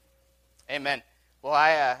Amen. Well,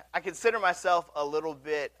 I consider myself a little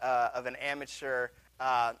bit of an amateur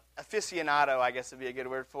aficionado, I guess would be a good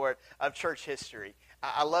word for it, of church history.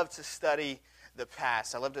 I love to study the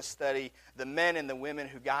past. I love to study the men and the women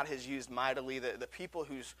who God has used mightily, the people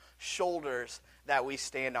whose shoulders that we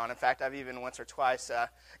stand on. In fact, I've even once or twice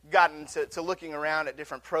gotten to looking around at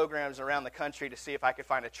different programs around the country to see if I could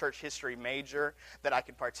find a church history major that I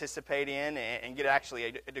could participate in and get actually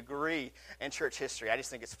a degree in church history. I just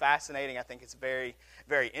think it's fascinating. I think it's very,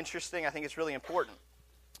 very interesting. I think it's really important.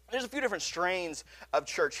 There's a few different strains of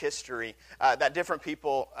church history that different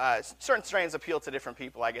people, certain strains appeal to different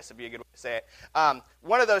people, I guess would be a good way to say it.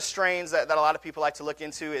 One of those strains that a lot of people like to look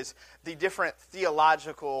into is the different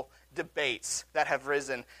theological debates that have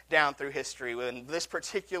risen down through history. When this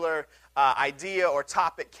particular idea or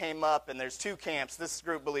topic came up, and there's two camps, this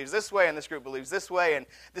group believes this way and this group believes this way, and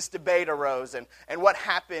this debate arose, and what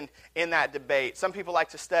happened in that debate. Some people like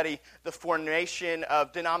to study the formation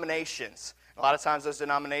of denominations. A lot of times those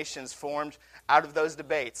denominations formed out of those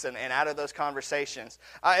debates and out of those conversations.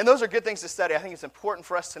 And those are good things to study. I think it's important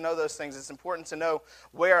for us to know those things. It's important to know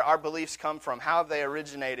where our beliefs come from, how have they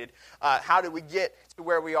originated, how did we get to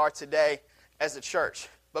where we are today as a church.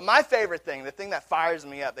 But my favorite thing, the thing that fires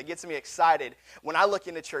me up, that gets me excited when I look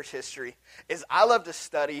into church history, is I love to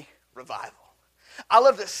study revival. I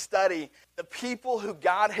love to study the people who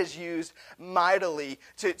God has used mightily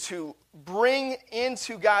to bring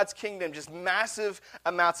into God's kingdom just massive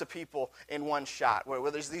amounts of people in one shot,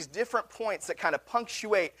 where there's these different points that kind of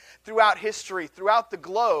punctuate throughout history, throughout the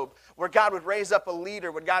globe, where God would raise up a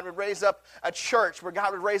leader, where God would raise up a church, where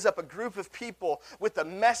God would raise up a group of people with a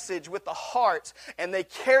message, with a heart, and they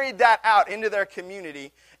carried that out into their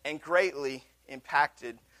community and greatly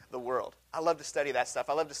impacted the world. I love to study that stuff.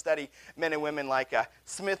 I love to study men and women like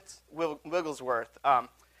Smith Wigglesworth,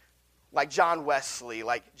 like John Wesley,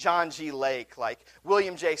 like John G. Lake, like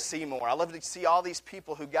William J. Seymour. I love to see all these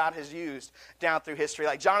people who God has used down through history,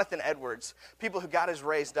 like Jonathan Edwards, people who God has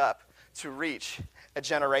raised up to reach a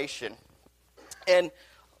generation. And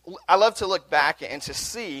I love to look back and to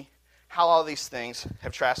see how all these things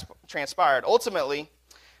have transpired. Ultimately,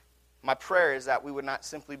 my prayer is that we would not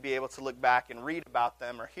simply be able to look back and read about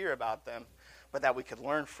them or hear about them, but that we could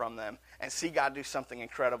learn from them and see God do something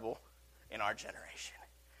incredible in our generation.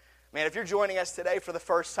 Man, if you're joining us today for the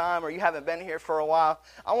first time or you haven't been here for a while,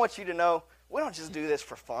 I want you to know we don't just do this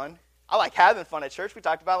for fun. I like having fun at church. We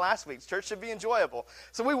talked about last week. Church should be enjoyable.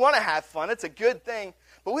 So we want to have fun. It's a good thing.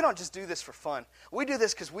 But we don't just do this for fun. We do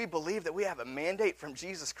this because we believe that we have a mandate from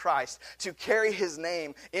Jesus Christ to carry His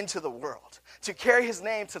name into the world, to carry His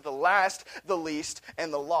name to the last, the least,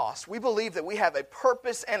 and the lost. We believe that we have a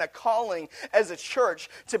purpose and a calling as a church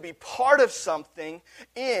to be part of something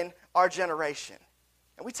in our generation.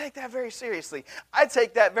 And we take that very seriously. I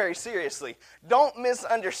take that very seriously. Don't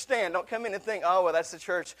misunderstand. Don't come in and think, oh, well, that's the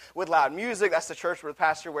church with loud music. That's the church where the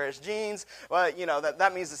pastor wears jeans. Well, you know,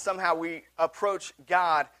 that means that somehow we approach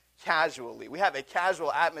God casually. We have a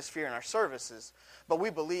casual atmosphere in our services, but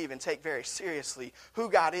we believe and take very seriously who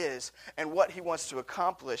God is and what He wants to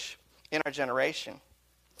accomplish in our generation.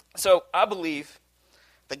 So I believe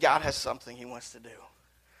that God has something He wants to do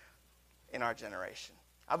in our generation.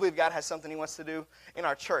 I believe God has something He wants to do in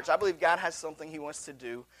our church. I believe God has something He wants to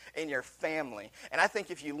do in your family. And I think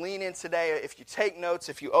if you lean in today, if you take notes,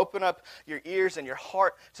 if you open up your ears and your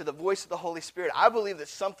heart to the voice of the Holy Spirit, I believe that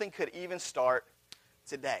something could even start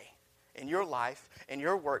today in your life, in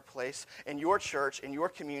your workplace, in your church, in your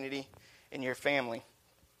community, in your family.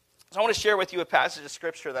 So I want to share with you a passage of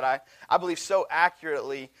Scripture that I believe so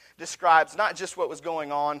accurately describes not just what was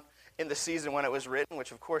going on in the season when it was written,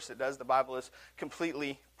 which of course it does. The Bible is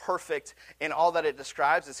completely perfect in all that it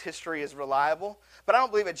describes. Its history is reliable. But I don't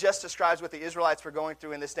believe it just describes what the Israelites were going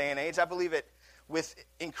through in this day and age. I believe it, with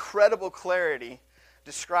incredible clarity,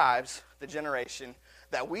 describes the generation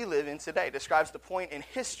that we live in today, describes the point in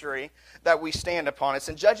history that we stand upon. It's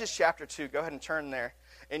in Judges chapter 2. Go ahead and turn there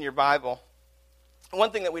in your Bible. One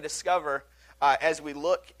thing that we discover as we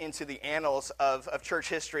look into the annals of church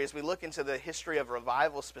history, as we look into the history of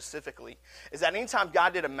revival specifically, is that anytime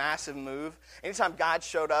God did a massive move, anytime God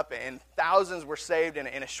showed up and thousands were saved in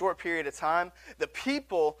a short period of time, the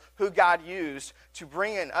people who God used to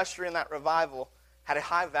bring in, usher in that revival, had a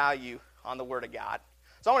high value on the Word of God.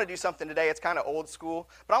 So I want to do something today. It's kind of old school,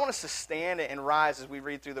 but I want us to stand and rise as we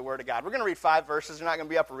read through the Word of God. We're going to read 5 verses. They're not going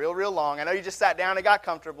to be up real long. I know you just sat down and got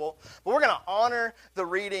comfortable, but we're going to honor the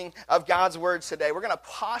reading of God's Word today. We're going to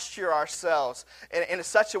posture ourselves in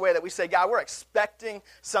such a way that we say, God, we're expecting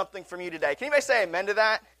something from you today. Can anybody say amen to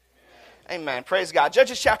that? Amen. Praise God.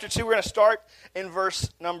 Judges chapter 2, we're going to start in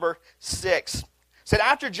verse number 6. It said,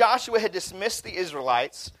 after Joshua had dismissed the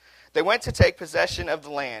Israelites, they went to take possession of the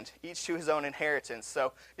land, each to his own inheritance.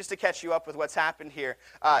 So just to catch you up with what's happened here,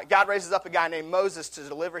 God raises up a guy named Moses to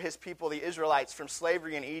deliver his people, the Israelites, from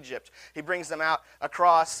slavery in Egypt. He brings them out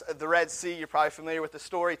across the Red Sea. You're probably familiar with the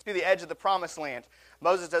story, to the edge of the Promised Land.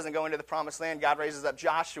 Moses doesn't go into the Promised Land. God raises up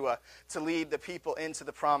Joshua to lead the people into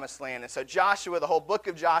the Promised Land. And so Joshua, the whole book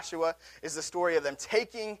of Joshua, is the story of them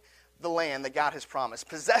taking the land that God has promised,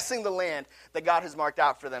 possessing the land that God has marked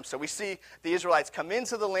out for them. So we see the Israelites come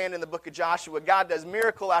into the land in the book of Joshua. God does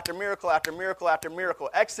miracle after miracle after miracle after miracle.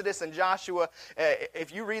 Exodus and Joshua,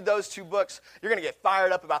 if you read those two books, you're going to get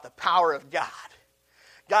fired up about the power of God.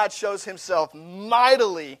 God shows himself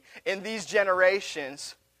mightily in these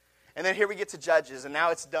generations. And then here we get to Judges, and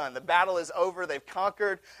now it's done. The battle is over. They've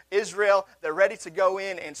conquered Israel. They're ready to go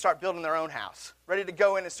in and start building their own house. Ready to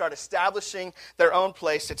go in and start establishing their own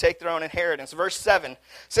place to take their own inheritance. Verse 7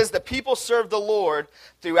 says, the people served the Lord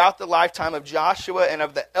throughout the lifetime of Joshua and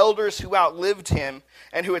of the elders who outlived him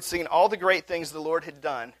and who had seen all the great things the Lord had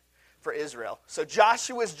done for Israel. So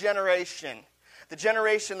Joshua's generation, the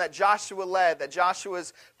generation that Joshua led, that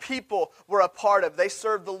Joshua's people were a part of, they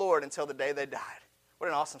served the Lord until the day they died. What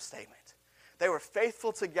an awesome statement. They were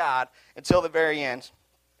faithful to God until the very end.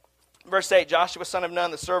 Verse 8, Joshua, son of Nun,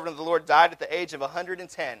 the servant of the Lord, died at the age of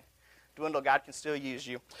 110. Dwindle, God can still use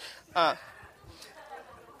you.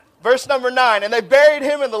 Verse number 9, and they buried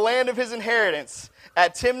him in the land of his inheritance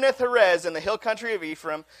at Timnath-Heres in the hill country of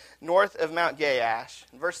Ephraim, north of Mount Gaash.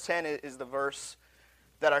 Verse 10 is the verse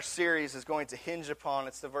that our series is going to hinge upon.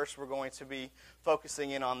 It's the verse we're going to be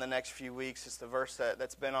focusing in on the next few weeks. It's the verse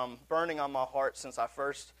that's been burning on my heart since I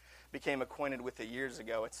first became acquainted with it years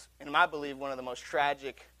ago. It's, and I believe, one of the most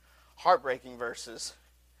tragic, heartbreaking verses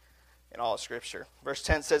in all of Scripture. Verse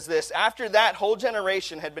 10 says this, after that whole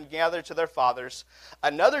generation had been gathered to their fathers,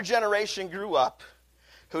 another generation grew up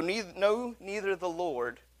who knew neither the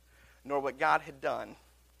Lord nor what God had done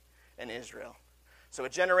in Israel. So a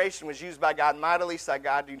generation was used by God mightily, saw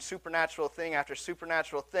God do supernatural thing after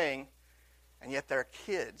supernatural thing, and yet their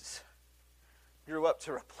kids grew up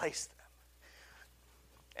to replace them.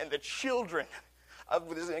 And the children of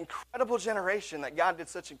this incredible generation that God did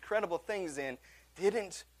such incredible things in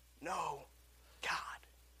didn't know God.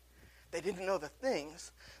 They didn't know the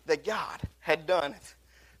things that God had done. If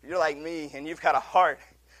you're like me and you've got a heart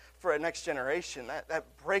for a next generation, that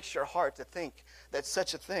breaks your heart to think that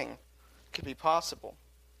such a thing could be possible.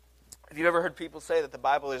 Have you ever heard people say that the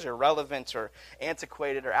Bible is irrelevant or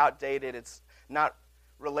antiquated or outdated? It's not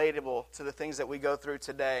relatable to the things that we go through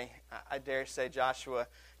today. I dare say Joshua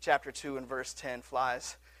chapter 2 and verse 10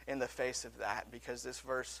 flies in the face of that, because this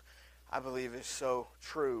verse, I believe, is so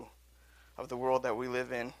true of the world that we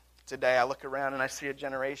live in today. I look around and I see a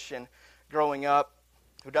generation growing up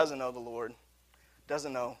who doesn't know the Lord,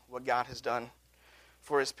 doesn't know what God has done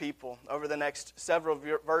for his people. Over the next several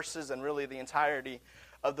verses, and really the entirety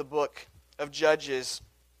of the book of Judges,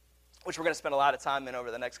 which we're going to spend a lot of time in over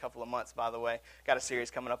the next couple of months, by the way. Got a series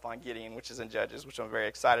coming up on Gideon, which is in Judges, which I'm very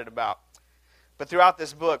excited about. But throughout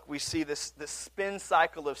this book, we see this spin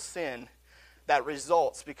cycle of sin that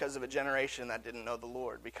results because of a generation that didn't know the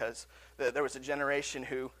Lord, because there was a generation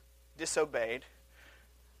who disobeyed.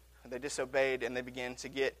 They disobeyed and they began to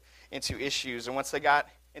get into issues. And once they got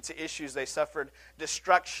into issues, they suffered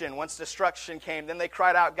destruction. Once destruction came, then they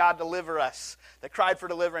cried out, God, deliver us. They cried for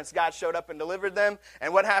deliverance. God showed up and delivered them.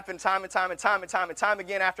 And what happened time and time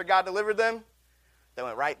again after God delivered them? They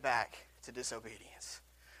went right back to disobedience.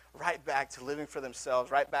 Right back to living for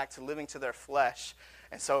themselves. Right back to living to their flesh.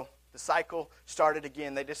 And so the cycle started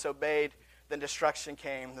again. They disobeyed. Then destruction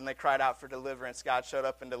came. Then they cried out for deliverance. God showed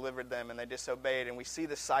up and delivered them, and they disobeyed. And we see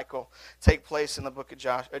this cycle take place in the book of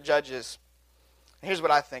Judges. Here's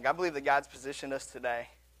what I think. I believe that God's positioned us today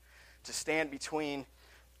to stand between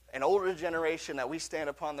an older generation that we stand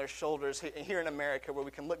upon their shoulders here in America, where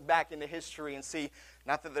we can look back into history and see,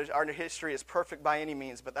 not that our history is perfect by any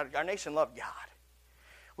means, but that our nation loved God.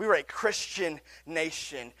 We were a Christian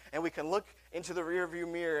nation, and we can look into the rearview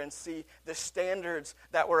mirror and see the standards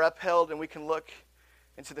that were upheld, and we can look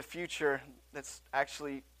into the future that's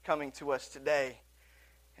actually coming to us today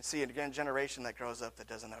and see a generation that grows up that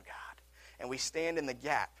doesn't know God. And we stand in the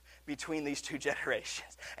gap between these two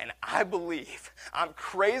generations. And I believe, I'm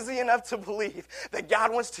crazy enough to believe, that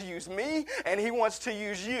God wants to use me and he wants to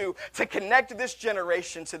use you to connect this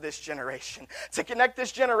generation to this generation. To connect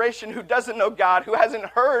this generation who doesn't know God, who hasn't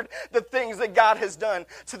heard the things that God has done,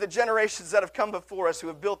 to the generations that have come before us who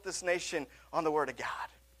have built this nation on the Word of God.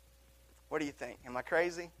 What do you think? Am I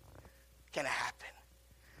crazy? Can it happen?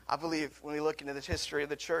 I believe when we look into the history of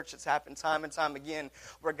the church, it's happened time and time again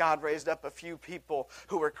where God raised up a few people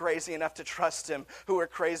who were crazy enough to trust him, who were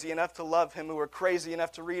crazy enough to love him, who were crazy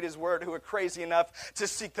enough to read his word, who were crazy enough to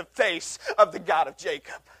seek the face of the God of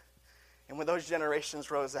Jacob. And when those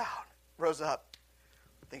generations rose up,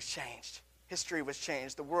 things changed. History was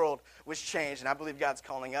changed. The world was changed. And I believe God's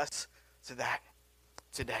calling us to that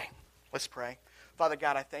today. Let's pray. Father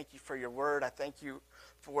God, I thank you for your word. I thank you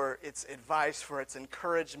for its advice, for its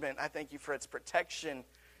encouragement. I thank you for its protection.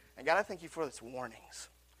 And God, I thank you for its warnings.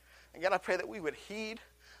 And God, I pray that we would heed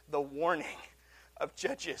the warning of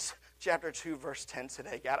Judges chapter 2, verse 10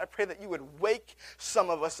 today. God, I pray that you would wake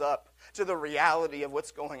some of us up to the reality of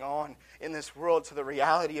what's going on in this world, to the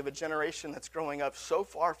reality of a generation that's growing up so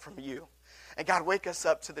far from you. And God, wake us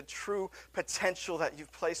up to the true potential that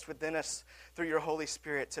you've placed within us through your Holy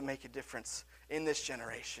Spirit to make a difference in this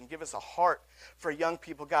generation. Give us a heart for young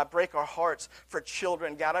people. God, break our hearts for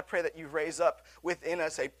children. God, I pray that you raise up within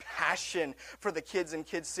us a passion for the kids in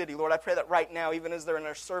Kid City. Lord, I pray that right now, even as they're in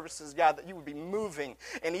our services, God, that you would be moving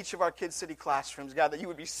in each of our Kid City classrooms. God, that you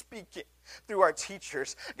would be speaking through our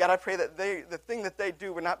teachers. God, I pray that the thing that they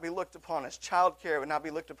do would not be looked upon as childcare, would not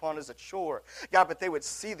be looked upon as a chore. God, but they would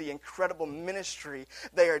see the incredible ministry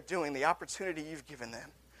they are doing, the opportunity you've given them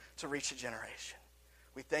to reach a generation.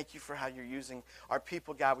 We thank you for how you're using our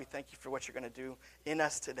people, God. We thank you for what you're going to do in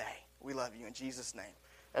us today. We love you in Jesus' name.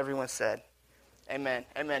 Everyone said, amen.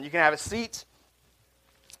 Amen. You can have a seat.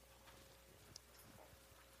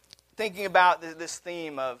 Thinking about this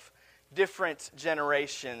theme of different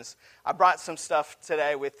generations, I brought some stuff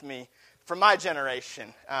today with me from my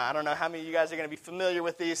generation. I don't know how many of you guys are going to be familiar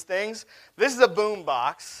with these things. This is a boom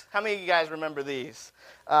box. How many of you guys remember these?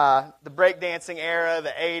 The breakdancing era,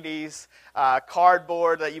 the 80s,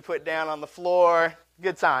 cardboard that you put down on the floor.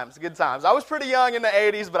 Good times, good times. I was pretty young in the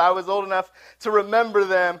 80s, but I was old enough to remember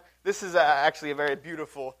them. This is actually a very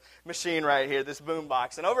beautiful machine right here, this boom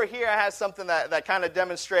box. And over here I have something that kind of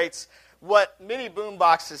demonstrates what many boom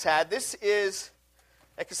boxes had. This is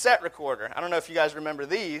a cassette recorder. I don't know if you guys remember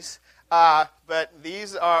these. But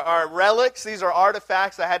these are relics. These are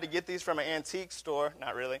artifacts. I had to get these from an antique store.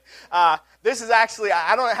 Not really. This is actually,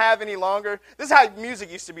 I don't have any longer. This is how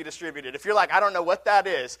music used to be distributed. If you're like, I don't know what that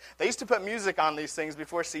is. They used to put music on these things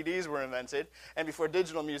before CDs were invented and before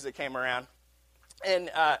digital music came around.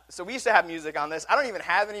 And so we used to have music on this. I don't even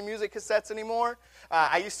have any music cassettes anymore.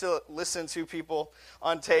 I used to listen to people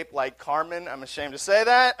on tape like Carmen. I'm ashamed to say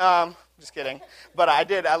that. Just kidding. But I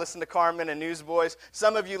did. I listened to Carmen and Newsboys.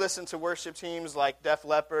 Some of you listen to worship teams like Def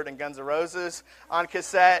Leppard and Guns N' Roses on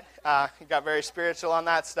cassette. Got very spiritual on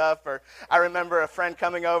that stuff. Or I remember a friend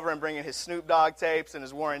coming over and bringing his Snoop Dogg tapes and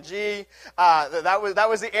his Warren G. That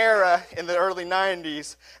was the era in the early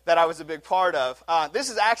 90s that I was a big part of.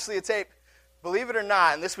 This is actually a tape, believe it or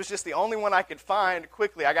not, and this was just the only one I could find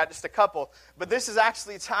quickly. I got just a couple. But this is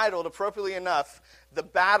actually titled, appropriately enough, The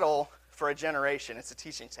Battle for a Generation. It's a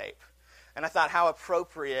teaching tape. And I thought how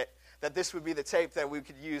appropriate that this would be the tape that we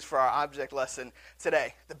could use for our object lesson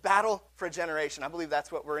today. The Battle for a Generation. I believe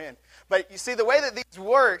that's what we're in. But you see, the way that these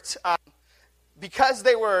worked, because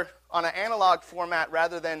they were on an analog format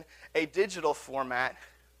rather than a digital format,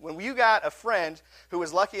 when you got a friend who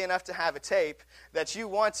was lucky enough to have a tape that you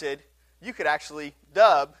wanted, you could actually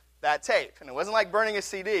dub that tape. And it wasn't like burning a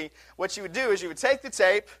CD. What you would do is you would take the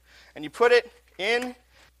tape and you put it in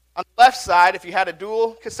on the left side if you had a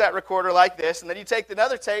dual cassette recorder like this, and then you take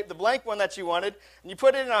another tape, the blank one that you wanted, and you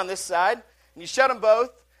put it in on this side, and you shut them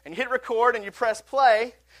both, and you hit record, and you press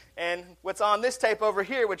play, and what's on this tape over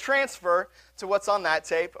here would transfer to what's on that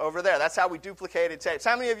tape over there. That's how we duplicated tapes.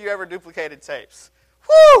 How many of you ever duplicated tapes?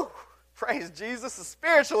 Woo! Praise Jesus. It's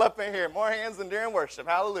spiritual up in here. More hands than during worship.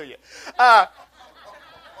 Hallelujah.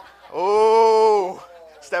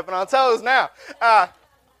 Stepping on toes now.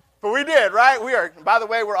 But we did, right? We are, by the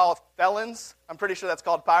way, we're all felons. I'm pretty sure that's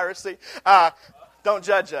called piracy. Don't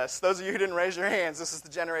judge us. Those of you who didn't raise your hands, this is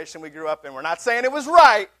the generation we grew up in. We're not saying it was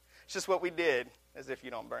right. It's just what we did, as if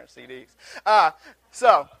you don't burn CDs.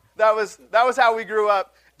 So that was how we grew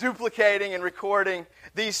up, duplicating and recording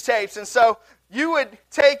these tapes. And so you would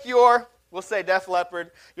take your, we'll say Def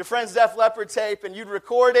Leppard, your friend's Def Leppard tape, and you'd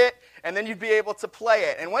record it, and then you'd be able to play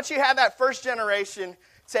it. And once you had that first generation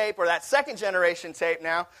tape, or that second generation tape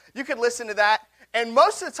now, you could listen to that, and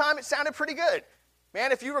most of the time it sounded pretty good.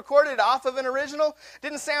 Man, if you recorded it off of an original, it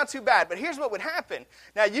didn't sound too bad. But here's what would happen.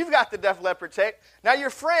 Now, you've got the Def Leppard tape. Now, your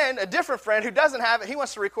friend, a different friend who doesn't have it, he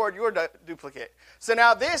wants to record your duplicate. So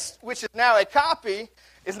now this, which is now a copy,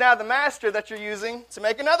 is now the master that you're using to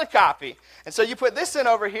make another copy. And so you put this in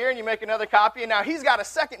over here, and you make another copy, and now he's got a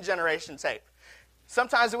second generation tape.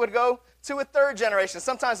 Sometimes it would go to a third generation.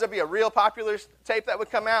 Sometimes there'd be a real popular tape that would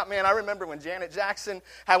come out. Man, I remember when Janet Jackson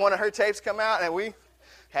had one of her tapes come out, and we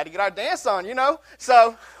had to get our dance on, you know.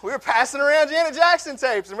 So we were passing around Janet Jackson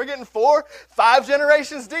tapes, and we're getting 4, 5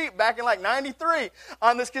 generations deep back in like 93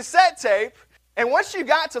 on this cassette tape. And once you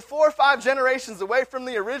got to 4 or 5 generations away from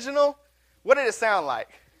the original, what did it sound like?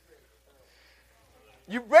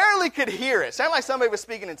 You barely could hear it. It sounded like somebody was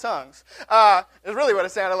speaking in tongues. Is really what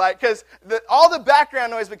it sounded like, because all the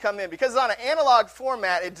background noise would come in. Because it's on an analog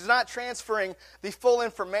format, it is not transferring the full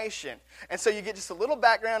information. And so you get just a little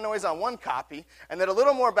background noise on one copy, and then a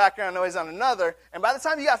little more background noise on another. And by the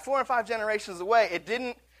time you got 4 or 5 generations away, it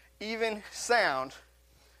didn't even sound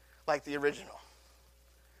like the original.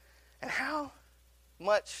 And how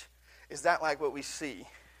much is that like what we see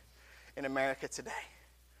in America today?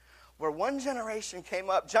 Where one generation came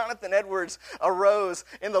up, Jonathan Edwards arose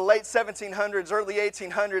in the late 1700s, early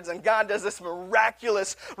 1800s, and God does this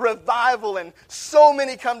miraculous revival, and so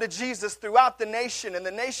many come to Jesus throughout the nation, and the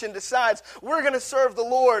nation decides, we're going to serve the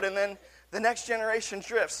Lord, and then the next generation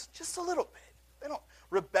drifts just a little bit. They don't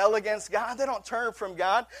rebel against God. They don't turn from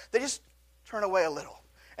God. They just turn away a little.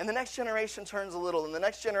 And the next generation turns a little, and the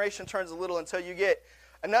next generation turns a little, until you get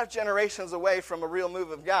enough generations away from a real move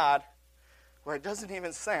of God where it doesn't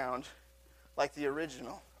even sound like the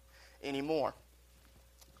original anymore.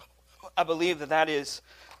 I believe that is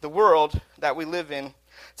the world that we live in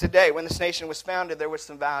today. When this nation was founded, there were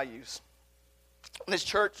some values. When the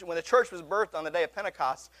church was birthed on the day of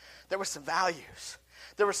Pentecost, there were some values.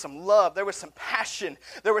 There was some love. There was some passion.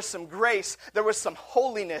 There was some grace. There was some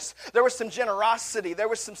holiness. There was some generosity. There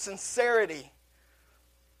was some sincerity.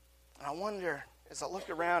 And I wonder, as I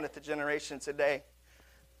look around at the generation today,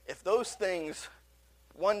 if those things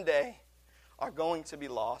one day are going to be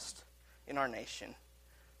lost in our nation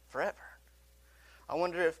forever. I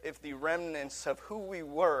wonder if the remnants of who we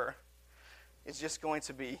were is just going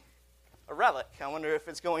to be a relic. I wonder if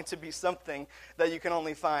it's going to be something that you can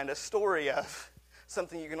only find a story of,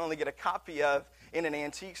 something you can only get a copy of in an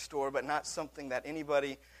antique store, but not something that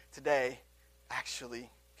anybody today actually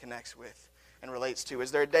connects with and relates to.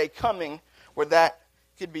 Is there a day coming where that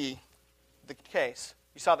could be the case?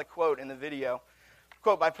 You saw the quote in the video.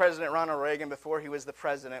 Quote by President Ronald Reagan before he was the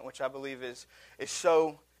president, which I believe is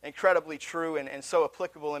so incredibly true and so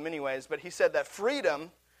applicable in many ways. But he said that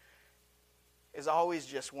freedom is always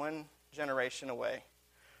just one generation away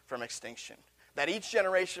from extinction. That each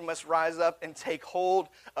generation must rise up and take hold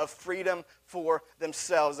of freedom for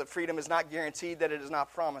themselves. That freedom is not guaranteed, that it is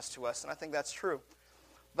not promised to us. And I think that's true.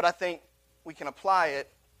 But I think we can apply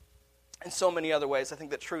it in so many other ways. I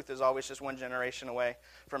think that truth is always just one generation away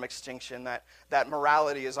from extinction, that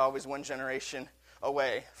morality is always one generation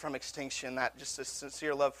away from extinction, that just a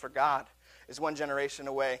sincere love for God is one generation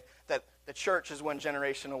away, that the church is one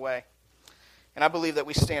generation away. And I believe that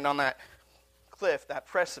we stand on that cliff, that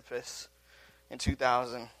precipice in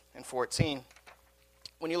 2014.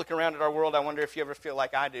 When you look around at our world, I wonder if you ever feel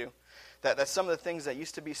like I do, that some of the things that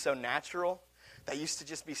used to be so natural, that used to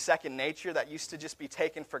just be second nature, that used to just be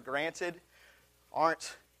taken for granted,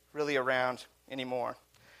 aren't really around anymore.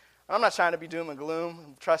 And I'm not trying to be doom and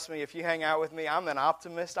gloom. Trust me, if you hang out with me, I'm an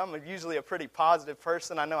optimist. I'm usually a pretty positive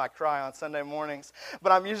person. I know I cry on Sunday mornings,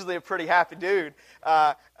 but I'm usually a pretty happy dude.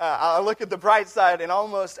 I look at the bright side in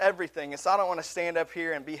almost everything. And so I don't want to stand up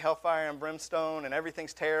here and be hellfire and brimstone and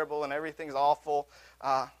everything's terrible and everything's awful.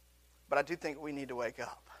 But I do think we need to wake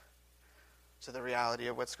up to the reality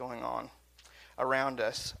of what's going on around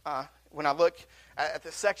us. When I look at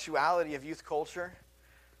the sexuality of youth culture,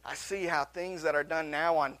 I see how things that are done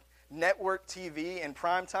now on network TV in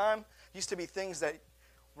prime time used to be things that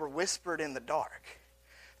were whispered in the dark.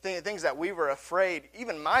 Things that we were afraid,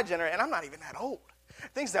 even my generation, and I'm not even that old,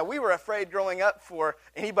 things that we were afraid growing up for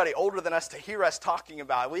anybody older than us to hear us talking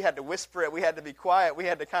about. We had to whisper it. We had to be quiet. We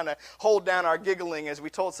had to kind of hold down our giggling as we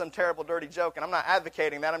told some terrible, dirty joke. And I'm not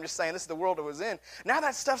advocating that. I'm just saying this is the world it was in. Now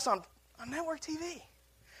that stuff's on network TV.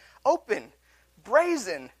 Open,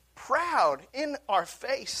 brazen, proud, in our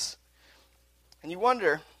face. And you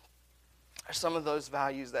wonder, are some of those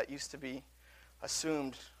values that used to be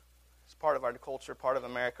assumed as part of our culture, part of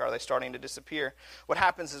America, are they starting to disappear? What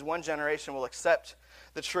happens is one generation will accept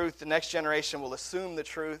the truth, the next generation will assume the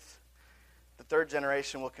truth, the third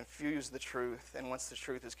generation will confuse the truth, and once the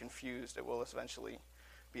truth is confused, it will eventually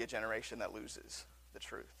be a generation that loses the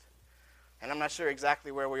truth. And I'm not sure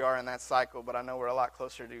exactly where we are in that cycle, but I know we're a lot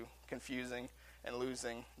closer to confusing and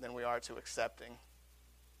losing than we are to accepting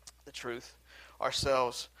the truth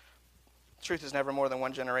ourselves. Truth is never more than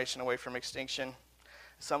one generation away from extinction.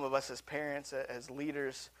 Some of us as parents, as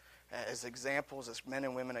leaders, as examples, as men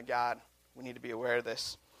and women of God, we need to be aware of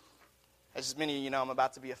this. As many of you know, I'm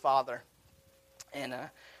about to be a father, and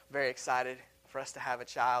very excited for us to have a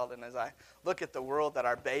child. And as I look at the world that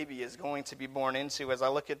our baby is going to be born into, as I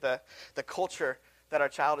look at the culture that our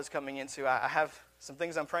child is coming into, I have some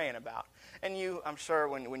things I'm praying about. And you, I'm sure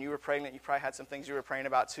when you were pregnant, you probably had some things you were praying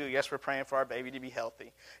about too. Yes, we're praying for our baby to be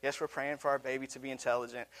healthy. Yes, we're praying for our baby to be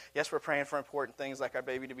intelligent. Yes, we're praying for important things like our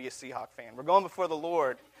baby to be a Seahawk fan. We're going before the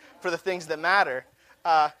Lord for the things that matter.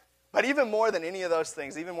 But even more than any of those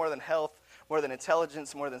things, even more than health, more than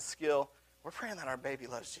intelligence, more than skill, we're praying that our baby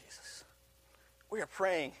loves Jesus. We are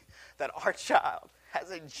praying that our child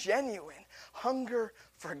has a genuine hunger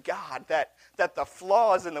for God, that the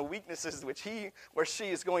flaws and the weaknesses which he or she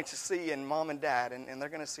is going to see in mom and dad, and they're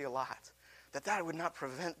going to see a lot, that would not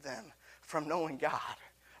prevent them from knowing God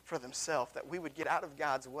for themselves, that we would get out of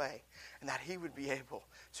God's way, and that he would be able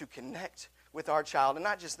to connect with our child, and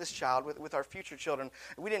not just this child, with our future children.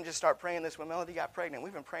 We didn't just start praying this when Melody got pregnant.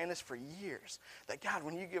 We've been praying this for years, that God,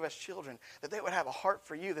 when you give us children, that they would have a heart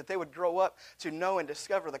for you, that they would grow up to know and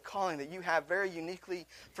discover the calling that you have very uniquely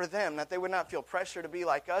for them, that they would not feel pressure to be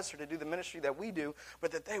like us or to do the ministry that we do,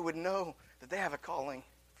 but that they would know that they have a calling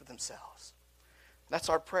for themselves. That's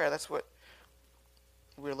our prayer. That's what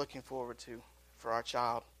we're looking forward to for our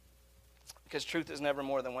child, because truth is never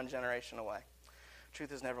more than one generation away.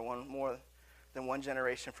 Truth is never more than one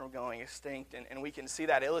generation from going extinct. And we can see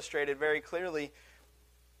that illustrated very clearly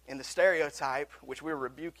in the stereotype, which we're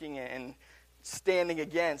rebuking and standing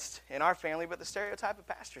against in our family, but the stereotype of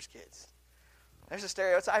pastors' kids. There's a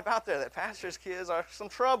stereotype out there that pastors' kids are some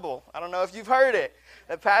trouble. I don't know if you've heard it,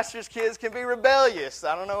 that pastors' kids can be rebellious.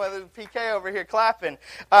 I don't know whether PK over here clapping,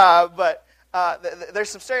 but there's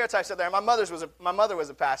some stereotypes out there. My mother was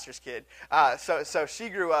a pastor's kid, so she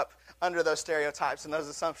grew up under those stereotypes and those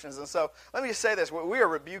assumptions. And so let me just say this. We are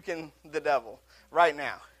rebuking the devil right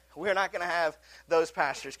now. We're not going to have those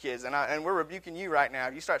pastors' kids. And we're rebuking you right now.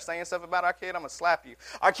 If you start saying stuff about our kid, I'm going to slap you.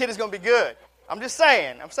 Our kid is going to be good. I'm just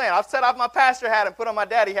saying. I've set off my pastor hat and put on my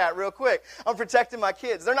daddy hat real quick. I'm protecting my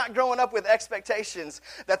kids. They're not growing up with expectations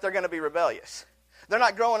that they're going to be rebellious. They're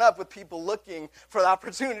not growing up with people looking for the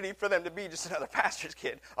opportunity for them to be just another pastor's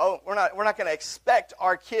kid. Oh, we're not going to expect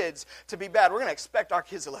our kids to be bad. We're going to expect our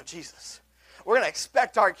kids to love Jesus. We're going to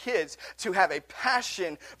expect our kids to have a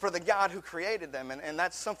passion for the God who created them. And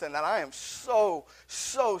that's something that I am so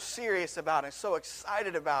serious about and so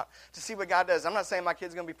excited about to see what God does. I'm not saying my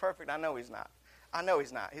kid's going to be perfect. I know he's not.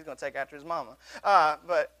 He's going to take after his mama.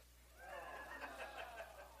 But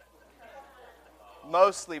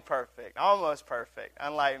mostly perfect, almost perfect,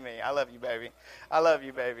 unlike me. I love you,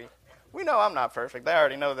 baby. We know I'm not perfect. They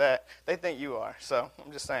already know that. They think you are. So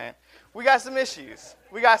I'm just saying, we got some issues.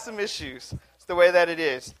 It's the way that it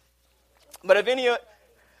is. But if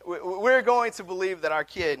we're going to believe that our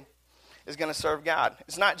kid is going to serve God.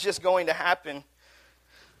 It's not just going to happen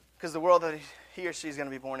because the world that he or she is going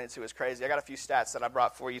to be born into is crazy. I got a few stats that I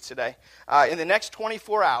brought for you today. In the next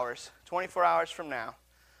 24 hours from now,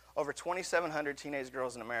 over 2,700 teenage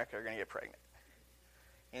girls in America are going to get pregnant.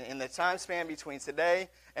 In the time span between today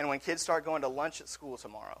and when kids start going to lunch at school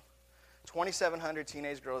tomorrow, 2,700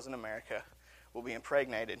 teenage girls in America will be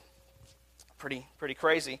impregnated. Pretty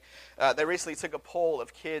crazy. They recently took a poll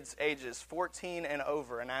of kids ages 14 and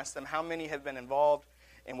over and asked them how many have been involved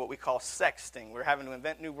in what we call sexting. We're having to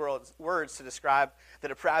invent new words to describe the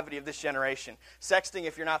depravity of this generation. Sexting,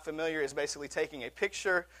 if you're not familiar, is basically taking a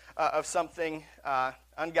picture of something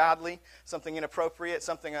ungodly, something inappropriate,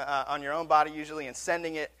 something on your own body usually, and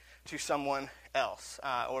sending it to someone else,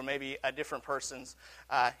 or maybe a different person's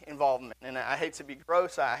involvement. And I hate to be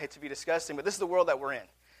gross, I hate to be disgusting, but this is the world that we're in.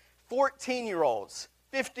 14-year-olds,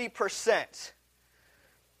 50%,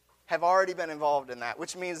 have already been involved in that,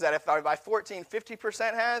 which means that if by 14,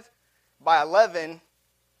 50% have, by 11,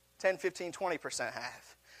 10, 15, 20%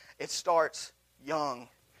 have. It starts young.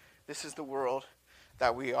 This is the world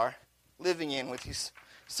that we are living in with these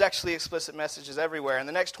sexually explicit messages everywhere. In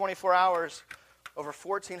the next 24 hours, over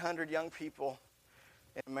 1,400 young people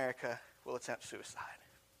in America will attempt suicide.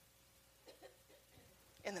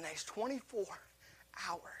 In the next 24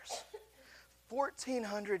 hours,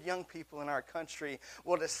 1,400 young people in our country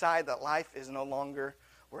will decide that life is no longer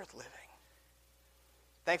worth living.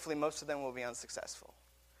 Thankfully, most of them will be unsuccessful.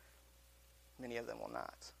 Many of them will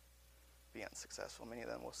not be unsuccessful. Many of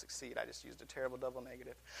them will succeed. I just used a terrible double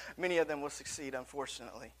negative. Many of them will succeed,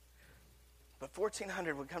 unfortunately. But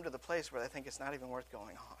 1,400 would come to the place where they think it's not even worth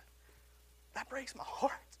going on. That breaks my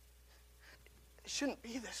heart. It shouldn't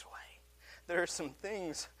be this way. There are some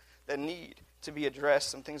things that need to be addressed,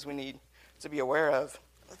 some things we need to be aware of.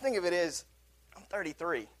 The thing of it is, I'm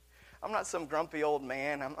 33. I'm not some grumpy old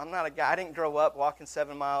man. I'm not a guy. I didn't grow up walking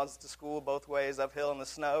 7 miles to school both ways uphill in the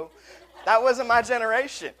snow. That wasn't my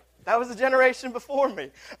generation. That was the generation before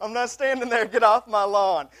me. I'm not standing there, get off my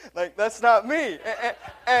lawn. Like, that's not me.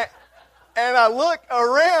 And I look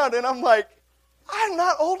around and I'm like, I'm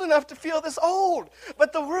not old enough to feel this old.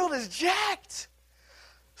 But the world is jacked.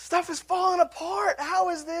 Stuff is falling apart. How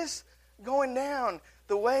is this going down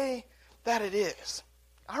the way that it is?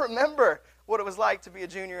 I remember what it was like to be a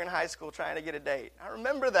junior in high school trying to get a date. I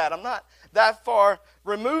remember that. I'm not that far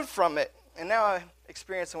removed from it. And now I'm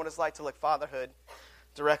experiencing what it's like to look fatherhood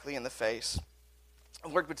directly in the face.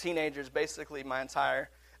 I've worked with teenagers basically my entire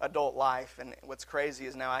adult life, and what's crazy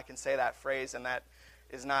is now I can say that phrase, and that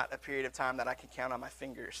is not a period of time that I can count on my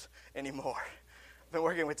fingers anymore. I've been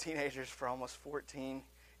working with teenagers for almost 14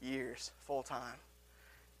 years, full time.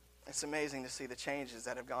 It's amazing to see the changes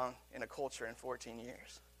that have gone in a culture in 14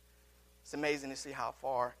 years. It's amazing to see how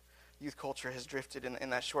far youth culture has drifted in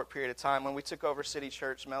that short period of time. When we took over City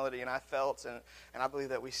Church, Melody and I felt, and I believe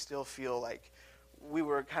that we still feel like we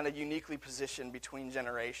were kind of uniquely positioned between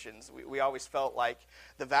generations. We always felt like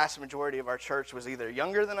the vast majority of our church was either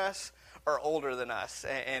younger than us or older than us.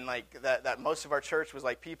 And like that most of our church was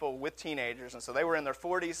like people with teenagers. And so they were in their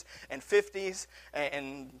 40s and 50s,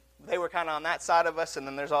 and they were kind of on that side of us. And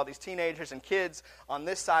then there's all these teenagers and kids on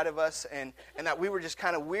this side of us. And that we were just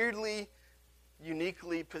kind of weirdly,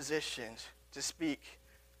 uniquely positioned to speak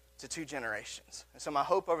to two generations. And so my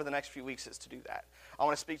hope over the next few weeks is to do that. I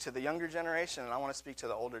want to speak to the younger generation, and I want to speak to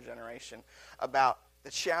the older generation about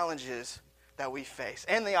the challenges that we face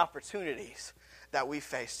and the opportunities that we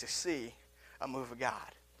face to see a move of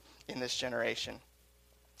God in this generation.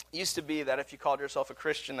 It used to be that if you called yourself a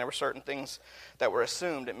Christian, there were certain things that were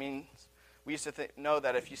assumed. It means we used to know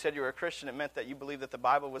that if you said you were a Christian, it meant that you believed that the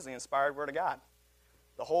Bible was the inspired Word of God,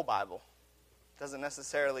 the whole Bible. Doesn't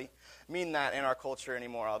necessarily mean that in our culture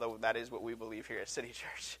anymore, although that is what we believe here at City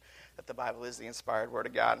Church, that the Bible is the inspired Word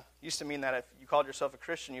of God. It used to mean that if you called yourself a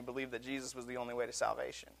Christian, you believed that Jesus was the only way to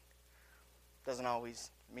salvation. Doesn't always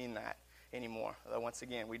mean that anymore, although once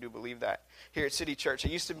again, we do believe that here at City Church.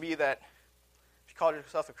 It used to be that if you called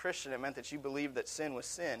yourself a Christian, it meant that you believed that sin was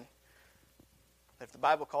sin. If the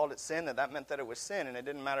Bible called it sin, that meant that it was sin, and it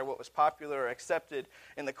didn't matter what was popular or accepted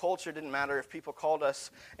in the culture. It didn't matter if people called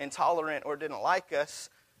us intolerant or didn't like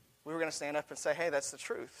us. We were going to stand up and say, hey, that's the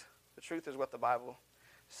truth. The truth is what the Bible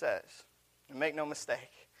says. And make no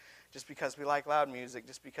mistake, just because we like loud music,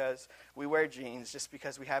 just because we wear jeans, just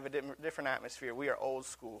because we have a different atmosphere, we are old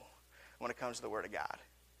school when it comes to the Word of God.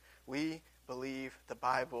 We believe the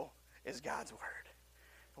Bible is God's Word.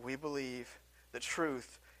 We believe the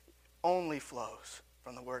truth only flows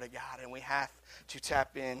from the Word of God, and we have to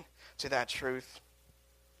tap in to that truth.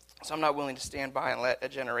 So I'm not willing to stand by and let a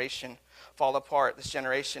generation fall apart. This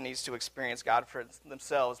generation needs to experience God for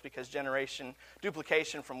themselves, because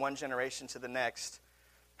duplication from one generation to the next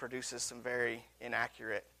produces some very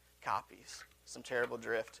inaccurate copies, some terrible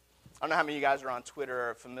drift. I don't know how many of you guys are on Twitter or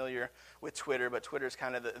are familiar with Twitter, but Twitter is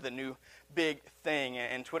kind of the new big thing.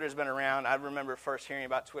 And Twitter's been around. I remember first hearing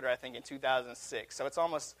about Twitter, I think, in 2006. So it's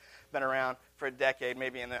almost been around for a decade,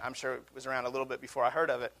 maybe, and I'm sure it was around a little bit before I heard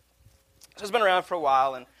of it. So it's been around for a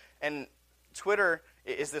while, and Twitter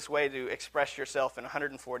is this way to express yourself in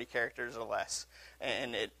 140 characters or less.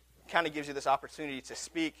 And it kind of gives you this opportunity to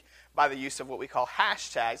speak by the use of what we call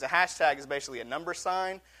hashtags. A hashtag is basically a number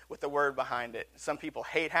sign with a word behind it. Some people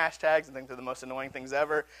hate hashtags and think they're the most annoying things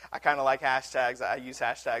ever. I kind of like hashtags. I use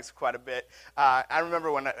hashtags quite a bit. I remember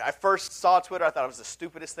when I first saw Twitter, I thought it was the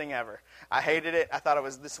stupidest thing ever. I hated it. I thought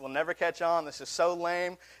this will never catch on. This is so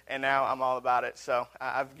lame. And now I'm all about it. So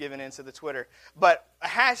I've given into the Twitter. But a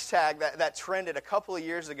hashtag that trended a couple of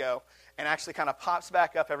years ago and actually kind of pops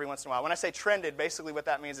back up every once in a while. When I say trended, basically what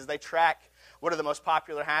that means is they track what are the most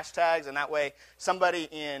popular hashtags, and that way somebody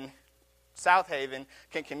in South Haven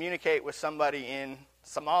can communicate with somebody in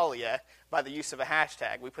Somalia by the use of a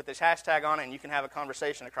hashtag. We put this hashtag on it, and you can have a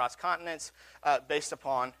conversation across continents based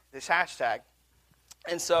upon this hashtag.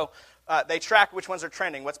 And so they track which ones are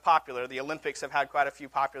trending, what's popular. The Olympics have had quite a few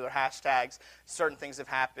popular hashtags. Certain things have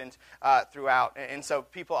happened throughout, and so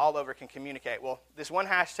people all over can communicate. Well, this one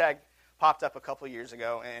hashtag popped up a couple of years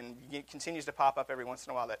ago, and it continues to pop up every once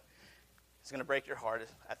in a while that it's going to break your heart,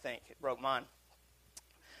 I think. It broke mine.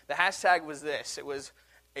 The hashtag was this. It was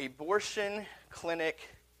abortion clinic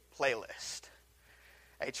playlist.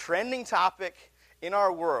 A trending topic in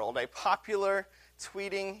our world, a popular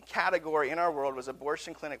tweeting category in our world was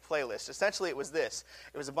abortion clinic playlist. Essentially, it was this.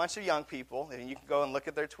 It was a bunch of young people, and you can go and look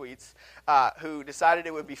at their tweets, who decided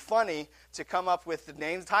it would be funny to come up with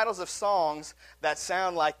the titles of songs that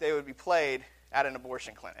sound like they would be played at an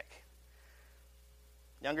abortion clinic.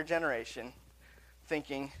 younger generation,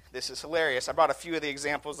 thinking this is hilarious. I brought a few of the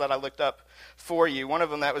examples that I looked up for you. One of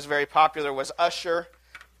them that was very popular was Usher,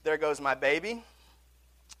 There Goes My Baby.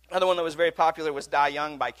 Another one that was very popular was Die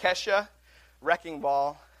Young by Kesha, Wrecking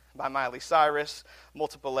Ball by Miley Cyrus.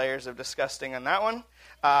 Multiple layers of disgusting on that one.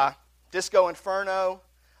 Disco Inferno,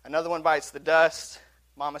 another one bites the dust.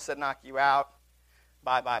 Mama Said Knock You Out.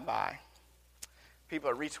 Bye, bye, bye. People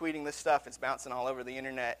are retweeting this stuff. It's bouncing all over the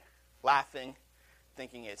internet, laughing,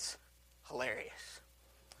 thinking it's hilarious.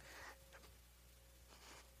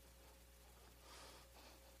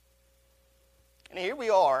 And here we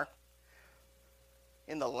are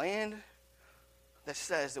in the land that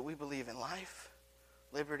says that we believe in life,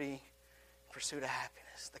 liberty, pursuit of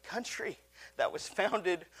happiness. The country that was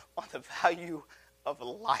founded on the value of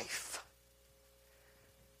life.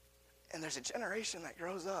 And there's a generation that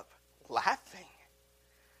grows up laughing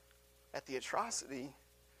at the atrocity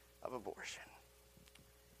of abortion.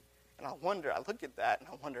 And I look at that and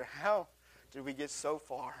I wonder, how did we get so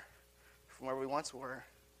far from where we once were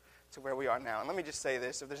to where we are now? And let me just say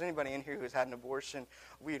this. If there's anybody in here who has had an abortion,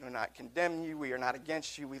 we do not condemn you. We are not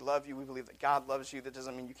against you. We love you. We believe that God loves you. That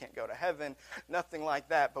doesn't mean you can't go to heaven. Nothing like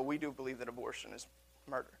that. But we do believe that abortion is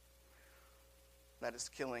murder. That is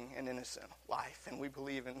killing an innocent life. And we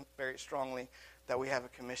believe in very strongly that we have a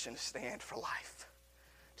commission to stand for life,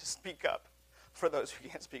 to speak up for those who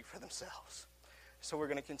can't speak for themselves. So we're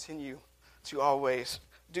going to continue to always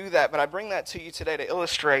do that. But I bring that to you today to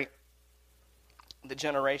illustrate the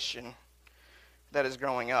generation that is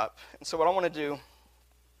growing up. And so what I want to do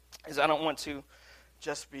is I don't want to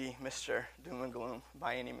just be Mr. Doom and Gloom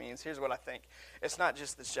by any means. Here's what I think. It's not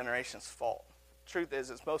just this generation's fault. Truth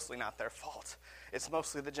is, it's mostly not their fault. It's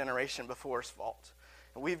mostly the generation before's fault.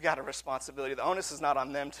 And we've got a responsibility. The onus is not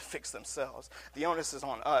on them to fix themselves. The onus is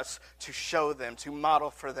on us to show them, to model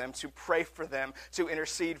for them, to pray for them, to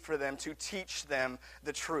intercede for them, to teach them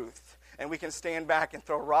the truth. And we can stand back and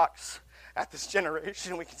throw rocks at this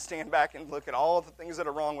generation. We can stand back and look at all the things that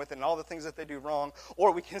are wrong with it and all the things that they do wrong.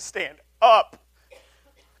 Or we can stand up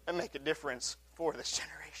and make a difference for this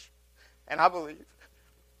generation. And I believe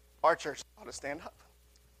our church ought to stand up.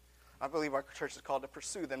 I believe our church is called to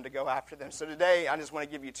pursue them, to go after them. So today, I just want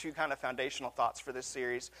to give you two kind of foundational thoughts for this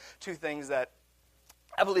series. Two things that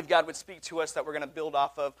I believe God would speak to us that we're going to build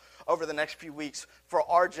off of over the next few weeks for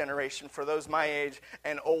our generation, for those my age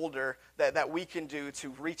and older, that we can do to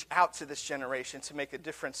reach out to this generation, to make a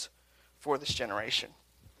difference for this generation.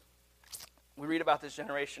 We read about this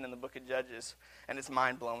generation in the book of Judges, and it's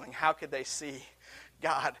mind-blowing. How could they see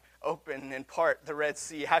God open in part the Red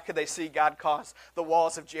Sea? How could they see God cause the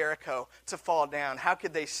walls of Jericho to fall down? How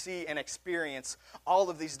could they see and experience all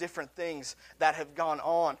of these different things that have gone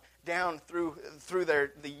on down through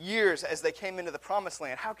the years as they came into the promised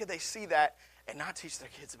land? How could they see that and not teach their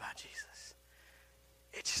kids about Jesus?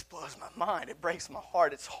 It just blows my mind. It breaks my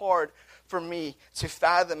heart. It's hard for me to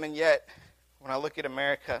fathom, and yet when I look at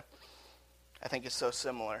America, I think it's so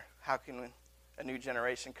similar. How can a new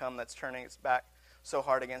generation come that's turning its back so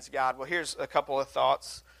hard against God? Well, here's a couple of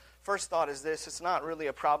thoughts. First thought is this: it's not really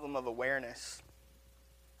a problem of awareness.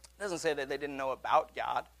 It doesn't say that they didn't know about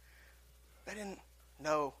God. They didn't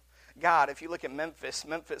know God. If you look at Memphis,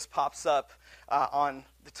 Memphis pops up on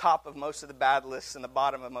the top of most of the bad lists and the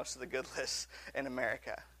bottom of most of the good lists in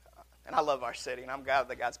America. And I love our city, and I'm glad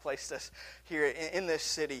that God's placed us here in this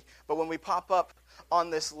city. But when we pop up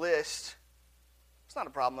on this list, it's not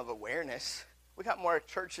a problem of awareness. We got more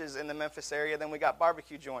churches in the Memphis area than we got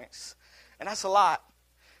barbecue joints. And that's a lot.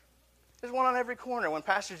 There's one on every corner. When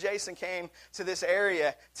Pastor Jason came to this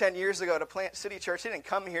area 10 years ago to plant City Church, he didn't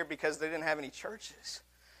come here because they didn't have any churches.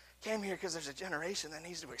 He came here because there's a generation that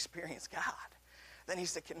needs to experience God, that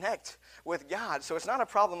needs to connect with God. So it's not a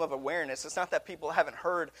problem of awareness. It's not that people haven't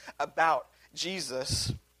heard about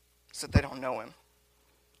Jesus. It's that they don't know him.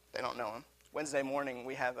 They don't know him. Wednesday morning,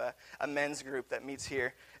 we have a men's group that meets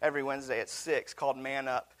here every Wednesday at 6 called Man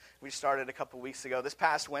Up. We started a couple weeks ago. This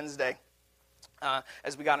past Wednesday,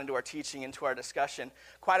 as we got into our teaching, into our discussion,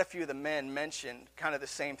 quite a few of the men mentioned kind of the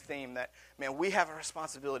same theme, that, man, we have a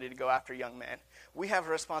responsibility to go after young men. We have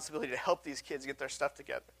a responsibility to help these kids get their stuff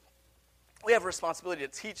together. We have a responsibility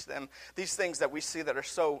to teach them these things that we see that are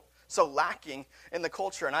so lacking in the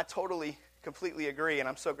culture, and I completely agree, and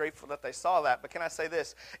I'm so grateful that they saw that. But can I say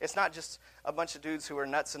this? It's not just a bunch of dudes who are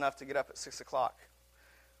nuts enough to get up at 6 o'clock.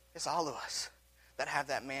 It's all of us that have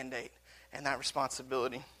that mandate and that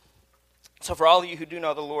responsibility. So for all of you who do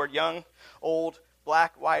know the Lord, young, old,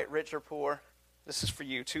 black, white, rich, or poor, this is for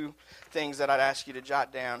you. Two things that I'd ask you to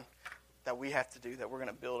jot down that we have to do, that we're going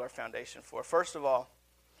to build our foundation for. First of all,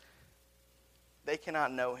 they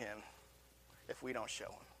cannot know him if we don't show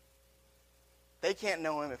him. They can't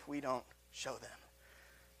know him if we don't show them.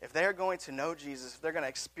 If they're going to know Jesus, if they're going to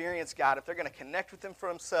experience God, if they're going to connect with him for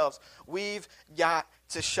themselves, we've got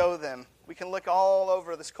to show them. We can look all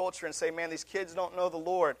over this culture and say, man, these kids don't know the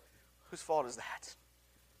Lord. Whose fault is that?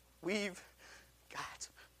 We've got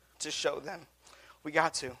to show them. We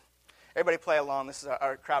got to. Everybody play along. This is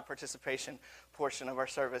our crowd participation portion of our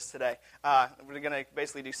service today. We're going to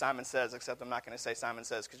basically do Simon Says, except I'm not going to say Simon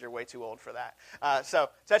Says because you're way too old for that. So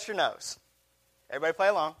touch your nose. Everybody play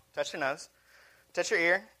along. Touch your nose. Touch your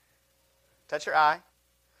ear. Touch your eye.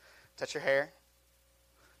 Touch your hair.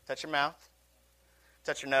 Touch your mouth.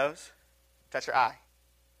 Touch your nose. Touch your eye.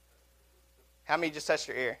 How many just touched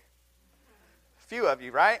your ear? A few of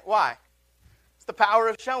you, right? Why? It's the power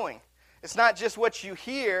of showing. It's not just what you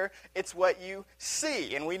hear, it's what you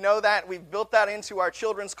see. And we know that. We've built that into our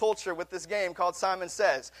children's culture with this game called Simon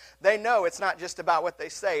Says. They know it's not just about what they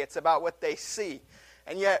say, it's about what they see.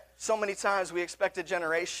 And yet, so many times we expect a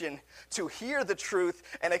generation to hear the truth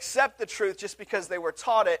and accept the truth just because they were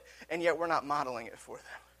taught it, and yet we're not modeling it for them.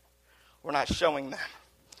 We're not showing them.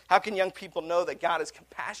 How can young people know that God is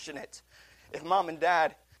compassionate if mom and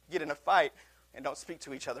dad get in a fight and don't speak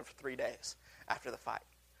to each other for 3 days after the fight?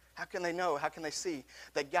 How can they know? How can they see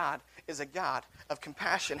that God is a God of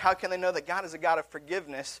compassion? How can they know that God is a God of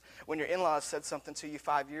forgiveness when your in-laws said something to you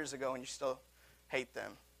 5 years ago and you still hate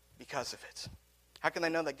them because of it? How can they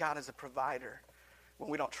know that God is a provider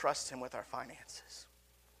when we don't trust him with our finances?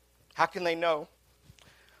 How can they know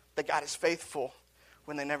that God is faithful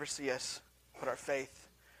when they never see us put our faith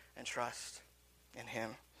and trust in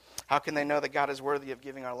him? How can they know that God is worthy of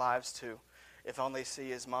giving our lives to if all they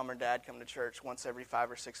see is mom or dad come to church once every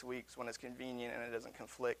 5 or 6 weeks when it's convenient and it doesn't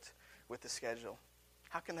conflict with the schedule?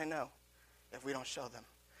 How can they know if we don't show them?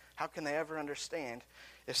 How can they ever understand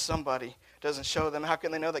if somebody doesn't show them? How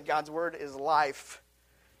can they know that God's word is life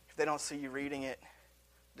if they don't see you reading it,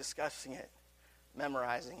 discussing it,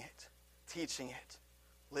 memorizing it, teaching it,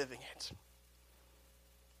 living it?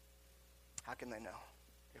 How can they know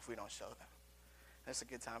if we don't show them? That's a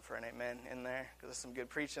good time for an amen in there because there's some good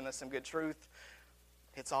preaching, there's some good truth.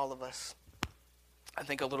 It's all of us. I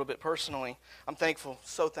think a little bit personally, I'm thankful,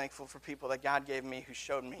 so thankful for people that God gave me who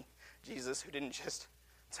showed me Jesus, who didn't just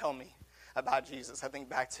tell me about Jesus. I think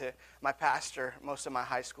back to my pastor most of my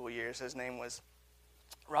high school years. His name was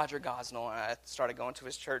Roger Gosnell. I started going to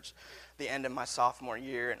his church the end of my sophomore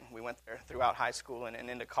year, and we went there throughout high school and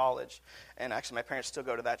into college. And actually, my parents still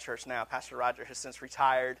go to that church now. Pastor Roger has since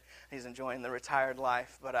retired. He's enjoying the retired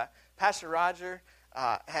life. But Pastor Roger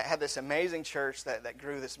had this amazing church that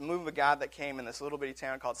grew, this move of God that came in this little bitty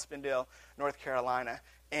town called Spindale, North Carolina.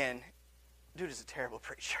 And dude is a terrible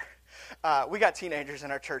preacher. We got teenagers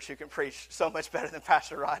in our church who can preach so much better than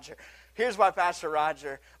Pastor Roger. Here's why Pastor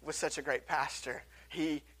Roger was such a great pastor.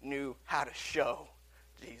 He knew how to show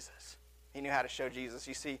Jesus. He knew how to show Jesus.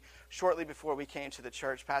 You see, shortly before we came to the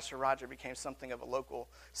church, Pastor Roger became something of a local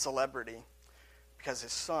celebrity because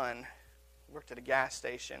his son worked at a gas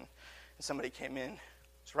station, and somebody came in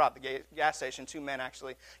to rob the gas station. 2 men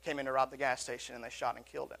actually came in to rob the gas station, and they shot and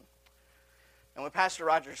killed him. And when Pastor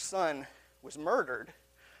Roger's son was murdered,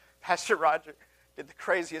 Pastor Roger did the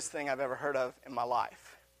craziest thing I've ever heard of in my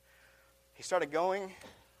life. He started going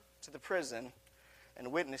to the prison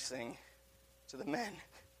and witnessing to the men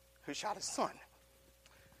who shot his son.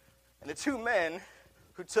 And the 2 men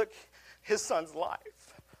who took his son's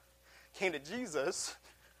life came to Jesus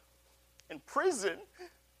in prison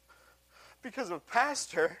because of a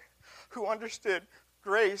pastor who understood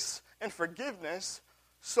grace and forgiveness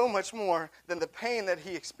so much more than the pain that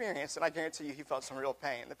he experienced. And I guarantee you he felt some real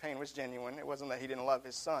pain. The pain was genuine. It wasn't that he didn't love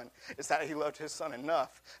his son. It's that he loved his son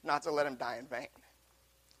enough not to let him die in vain.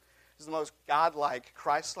 It's the most God-like,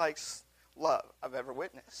 Christ-like love I've ever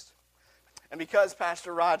witnessed. And because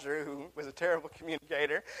Pastor Roger, who was a terrible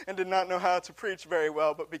communicator and did not know how to preach very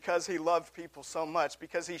well, but because he loved people so much,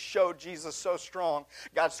 because he showed Jesus so strong,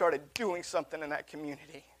 God started doing something in that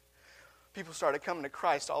community. People started coming to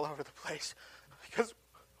Christ all over the place because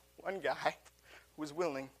one guy was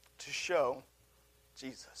willing to show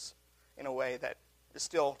Jesus in a way that is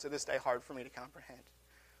still, to this day, hard for me to comprehend.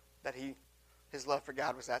 That his love for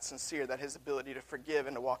God was that sincere, that his ability to forgive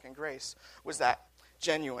and to walk in grace was that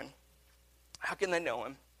genuine. How can they know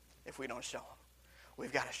him if we don't show him?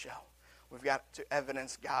 We've got to show. We've got to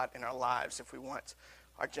evidence God in our lives if we want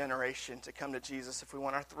our generation to come to Jesus, if we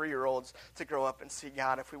want our 3-year-olds to grow up and see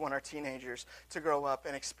God, if we want our teenagers to grow up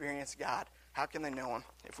and experience God. How can they know him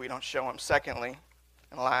if we don't show him? Secondly,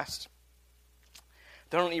 and last,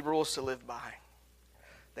 they don't need rules to live by.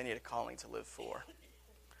 They need a calling to live for.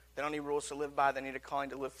 They don't need rules to live by. They need a calling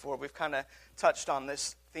to live for. We've kind of touched on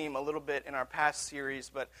this theme a little bit in our past series,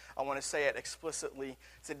 but I want to say it explicitly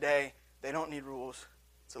today. They don't need rules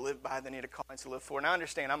to live by. They need a calling to live for. Now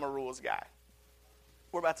understand, I'm a rules guy.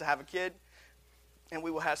 We're about to have a kid, and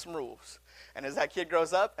we will have some rules. And as that kid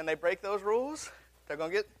grows up and they break those rules, they're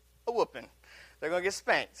going to get a whooping. They're going to get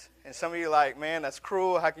spanked. And some of you are like, man, that's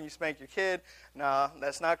cruel. How can you spank your kid? No,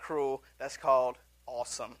 that's not cruel. That's called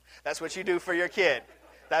awesome. That's what you do for your kid.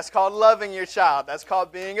 That's called loving your child. That's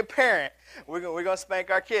called being a parent. We're going to spank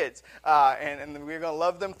our kids. And we're going to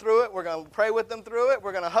love them through it. We're going to pray with them through it.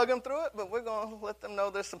 We're going to hug them through it. But we're going to let them know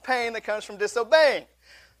there's some pain that comes from disobeying.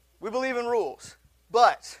 We believe in rules.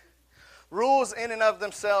 But rules in and of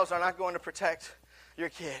themselves are not going to protect your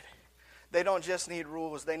kid. They don't just need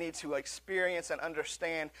rules. They need to experience and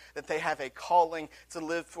understand that they have a calling to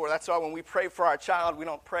live for. That's why when we pray for our child, we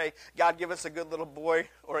don't pray, God, give us a good little boy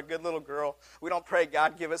or a good little girl. We don't pray,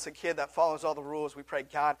 God, give us a kid that follows all the rules. We pray,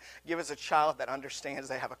 God, give us a child that understands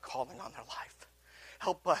they have a calling on their life.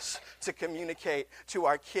 Help us to communicate to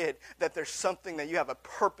our kid that there's something, that you have a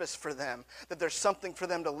purpose for them, that there's something for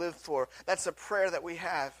them to live for. That's a prayer that we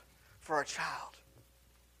have for our child.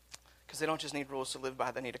 Because they don't just need rules to live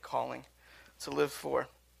by, they need a calling to live for.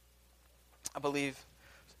 I believe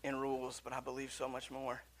in rules, but I believe so much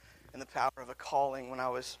more in the power of a calling. When I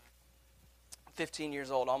was 15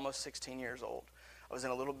 years old, almost 16 years old, I was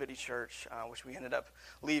in a little bitty church, which we ended up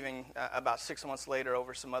leaving about 6 months later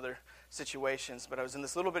over some other situations. But I was in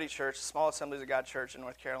this little bitty church, Small Assemblies of God Church in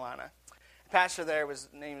North Carolina. The pastor there was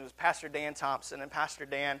named Pastor Dan Thompson, and Pastor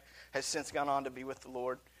Dan has since gone on to be with the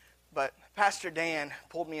Lord. But Pastor Dan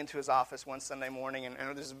pulled me into his office one Sunday morning, and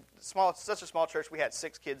it was such a small church, we had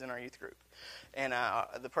 6 kids in our youth group. And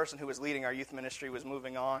the person who was leading our youth ministry was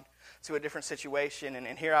moving on to a different situation,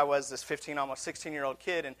 and here I was, this 15, almost 16-year-old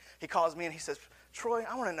kid, and he calls me and he says, Troy,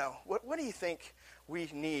 I want to know, what do you think we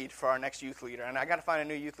need for our next youth leader? And I got to find a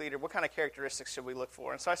new youth leader. What kind of characteristics should we look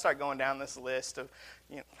for? And so I started going down this list of,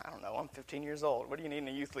 I don't know, I'm 15 years old. What do you need in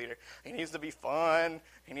a youth leader? He needs to be fun.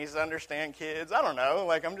 He needs to understand kids. I don't know.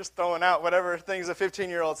 I'm just throwing out whatever things a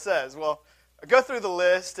 15-year-old says. Well, I go through the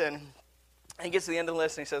list, and he gets to the end of the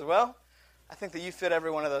list, and he says, well, I think that you fit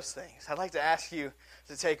every one of those things. I'd like to ask you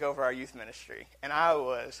to take over our youth ministry. And I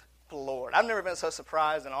was floored. I've never been so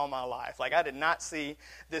surprised in all my life. I did not see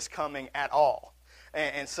this coming at all.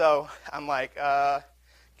 And so I'm like, can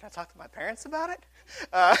I talk to my parents about it?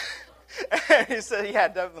 And he said, yeah,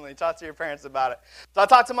 definitely. Talk to your parents about it. So I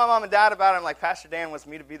talked to my mom and dad about it. I'm like, Pastor Dan wants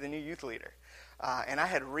me to be the new youth leader. And I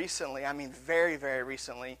had recently, very, very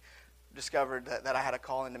recently, discovered that I had a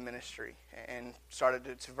call into ministry and started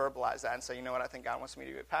to verbalize that and say, you know what, I think God wants me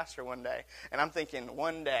to be a pastor one day. And I'm thinking,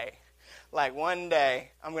 one day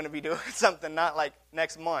I'm going to be doing something, not like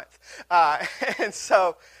next month. And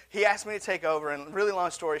so he asked me to take over, and really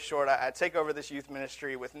long story short, I take over this youth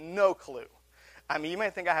ministry with no clue. You may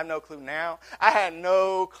think I have no clue now. I had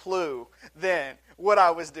no clue then what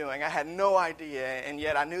I was doing. I had no idea, and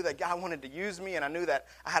yet I knew that God wanted to use me, and I knew that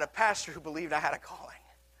I had a pastor who believed I had a calling.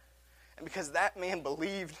 And because that man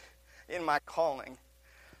believed in my calling,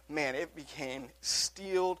 man, it became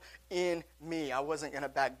instilled in me. I wasn't going to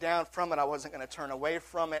back down from it. I wasn't going to turn away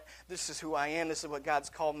from it. This is who I am. This is what God's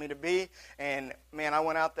called me to be. And, man, I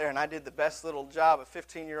went out there and I did the best little job a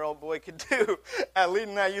 15-year-old boy could do at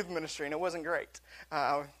leading that youth ministry, and it wasn't great.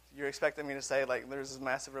 You're expecting me to say, there's this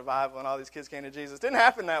massive revival and all these kids came to Jesus. It didn't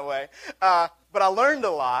happen that way. But I learned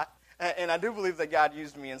a lot, and I do believe that God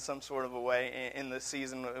used me in some sort of a way in this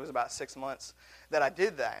season. It was about 6 months that I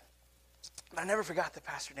did that. But I never forgot that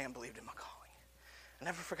Pastor Dan believed in my calling. I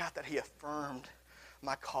never forgot that he affirmed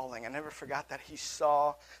my calling. I never forgot that he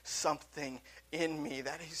saw something in me,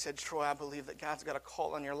 that he said, Troy, I believe that God's got a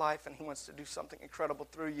call on your life and he wants to do something incredible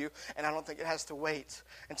through you. And I don't think it has to wait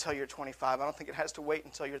until you're 25. I don't think it has to wait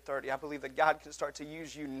until you're 30. I believe that God can start to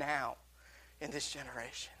use you now in this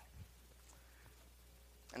generation.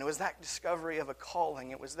 And it was that discovery of a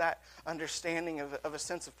calling, it was that understanding of a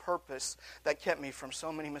sense of purpose that kept me from so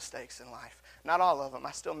many mistakes in life. Not all of them.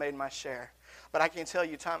 I still made my share. But I can tell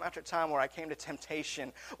you time after time where I came to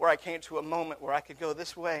temptation, where I came to a moment where I could go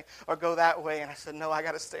this way or go that way, and I said, no, I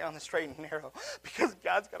got to stay on the straight and narrow because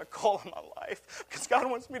God's got a call in my life, because God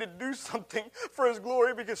wants me to do something for his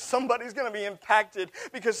glory, because somebody's going to be impacted,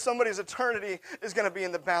 because somebody's eternity is going to be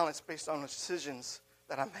in the balance based on the decisions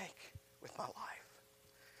that I make with my life.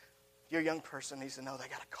 Your young person needs to know they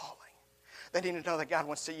got a calling. They need to know that God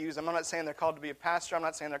wants to use them. I'm not saying they're called to be a pastor. I'm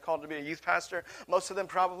not saying they're called to be a youth pastor. Most of them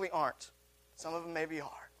probably aren't. Some of them maybe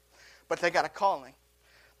are. But they got a calling.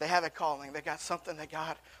 They have a calling. They got something that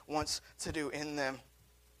God wants to do in them.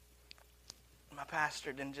 My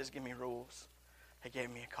pastor didn't just give me rules. He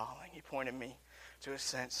gave me a calling. He pointed me to a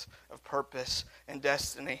sense of purpose and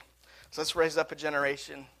destiny. So let's raise up a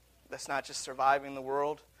generation that's not just surviving the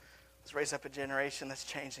world. Let's raise up a generation that's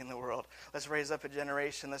changing the world. Let's raise up a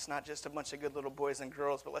generation that's not just a bunch of good little boys and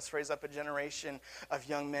girls, but let's raise up a generation of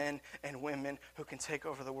young men and women who can take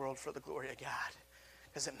over the world for the glory of God.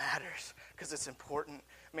 Because it matters, because it's important.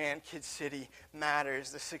 Man, Kid City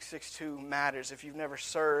matters. The 662 matters. If you've never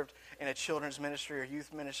served in a children's ministry or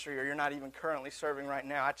youth ministry, or you're not even currently serving right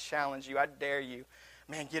now, I challenge you, I dare you,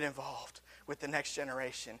 man, get involved with the next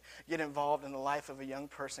generation. Get involved in the life of a young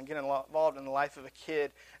person. Get involved in the life of a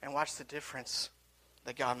kid and watch the difference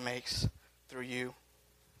that God makes through you.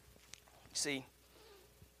 See,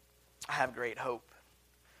 I have great hope.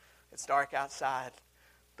 It's dark outside.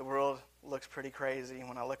 The world looks pretty crazy.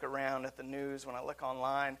 When I look around at the news, when I look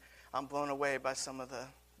online, I'm blown away by some of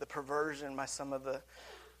the perversion, by some of the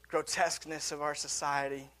grotesqueness of our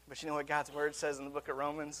society. But you know what God's word says in the book of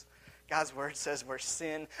Romans? God's word says where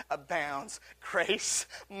sin abounds, grace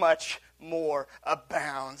much more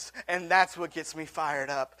abounds. And that's what gets me fired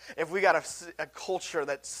up. If we got a culture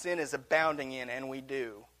that sin is abounding in, and we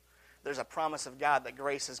do, there's a promise of God that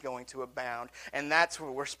grace is going to abound. And that's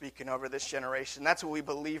what we're speaking over this generation. That's what we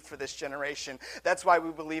believe for this generation. That's why we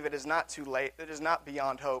believe it is not too late. It is not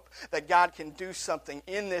beyond hope. That God can do something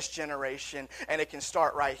in this generation, and it can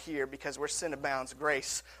start right here, because where sin abounds,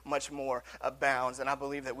 grace much more abounds. And I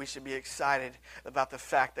believe that we should be excited about the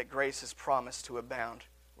fact that grace is promised to abound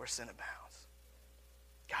where sin abounds.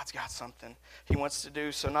 God's got something He wants to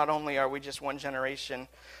do. So not only are we just one generation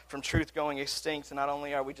from truth going extinct, and not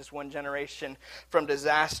only are we just one generation from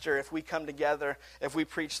disaster, if we come together, if we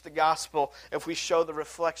preach the gospel, if we show the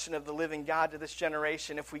reflection of the living God to this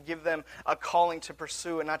generation, if we give them a calling to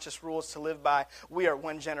pursue and not just rules to live by, we are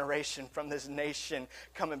one generation from this nation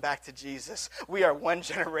coming back to Jesus. We are one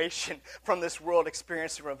generation from this world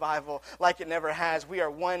experiencing revival like it never has. We are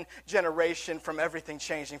one generation from everything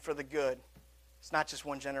changing for the good. It's not just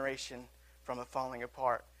one generation from it falling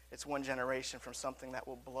apart. It's one generation from something that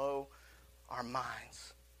will blow our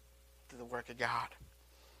minds through the work of God.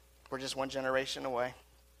 We're just one generation away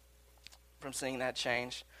from seeing that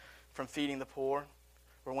change, from feeding the poor.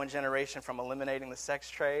 We're one generation from eliminating the sex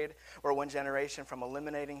trade. We're one generation from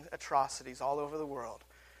eliminating atrocities all over the world.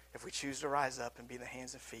 If we choose to rise up and be the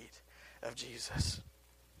hands and feet of Jesus,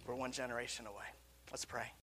 we're one generation away. Let's pray.